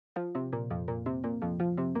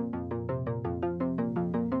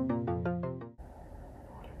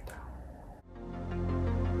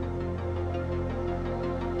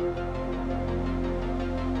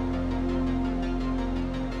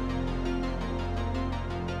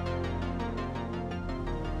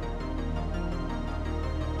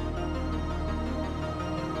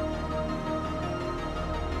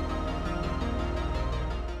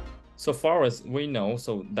So far as we know,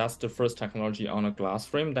 so that's the first technology on a glass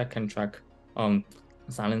frame that can track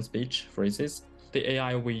silent speech phrases. The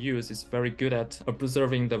AI we use is very good at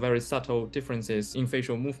observing the very subtle differences in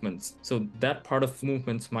facial movements. So that part of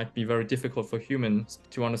movements might be very difficult for humans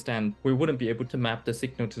to understand. We wouldn't be able to map the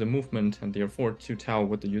signal to the movement and therefore to tell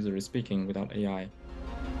what the user is speaking without AI.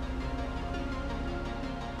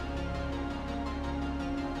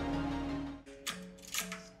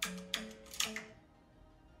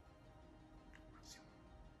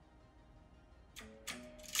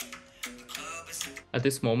 At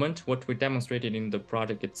this moment, what we demonstrated in the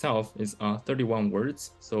project itself is 31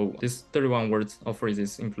 words. So these 31 words or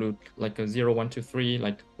phrases include like a 0, 1, 2, 3,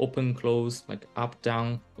 like open, close, like up,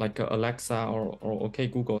 down, like Alexa or OK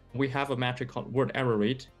Google. We have a metric called word error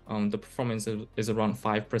rate. The performance is around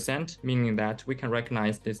 5%, meaning that we can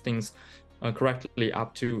recognize these things correctly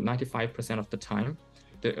up to 95% of the time.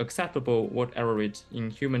 The acceptable word error rate in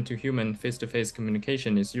human-to-human face-to-face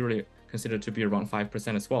communication is usually considered to be around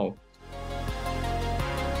 5% as well.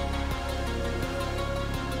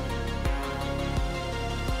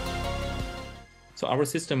 So our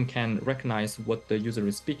system can recognize what the user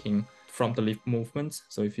is speaking from the lip movements.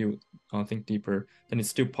 So if you think deeper,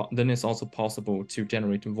 then it's also possible to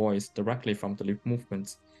generate voice directly from the lip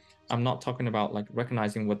movements. I'm not talking about like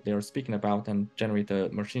recognizing what they're speaking about and generate a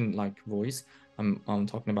machine-like voice. I'm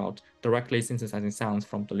talking about directly synthesizing sounds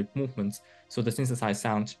from the lip movements. So the synthesized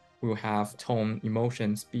sound will have tone,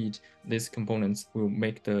 emotion, speed. These components will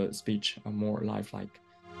make the speech more lifelike.